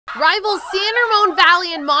Rivals San Ramon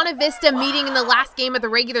Valley and Monte Vista meeting in the last game of the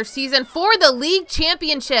regular season for the league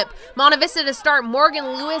championship. Monte Vista to start, Morgan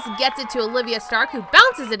Lewis gets it to Olivia Stark, who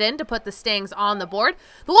bounces it in to put the Stangs on the board.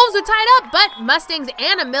 The Wolves are tied up, but Mustangs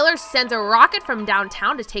Anna Miller sends a rocket from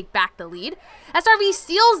downtown to take back the lead. SRV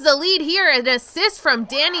steals the lead here, an assist from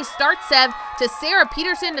DANNIE STARTSEV to Sarah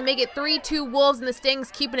Peterson to make it 3-2 Wolves, and the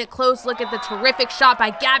Stangs keeping it close. Look at the terrific shot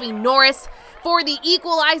by GABBY NORRIS for the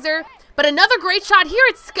equalizer. But another great shot here,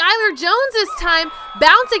 it's SKYLER Jones this time,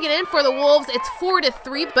 bouncing it in for the Wolves. It's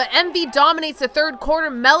 4-3, but MV dominates the third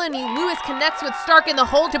quarter. MELANIE Lewis connects with Stark in the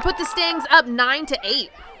hole to put the Stangs up 9-8.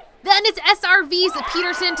 Then it's SRV's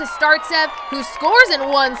Peterson to STARTSEV, who scores in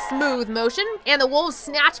one smooth motion, and the Wolves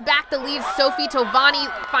snatch back the lead. Sophie Tovani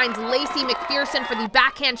finds Lacey McPherson for the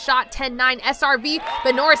backhand shot, 10-9 SRV,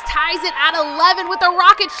 but Norris ties it at 11 with a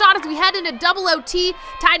rocket shot as we head into double OT.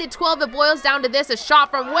 Tied at 12, it boils down to this, a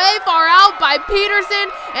shot from way far out by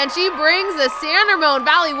Peterson, and she brings the San Ramon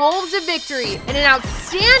Valley Wolves to victory in an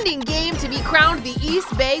outstanding game to be crowned the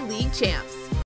East Bay League champs.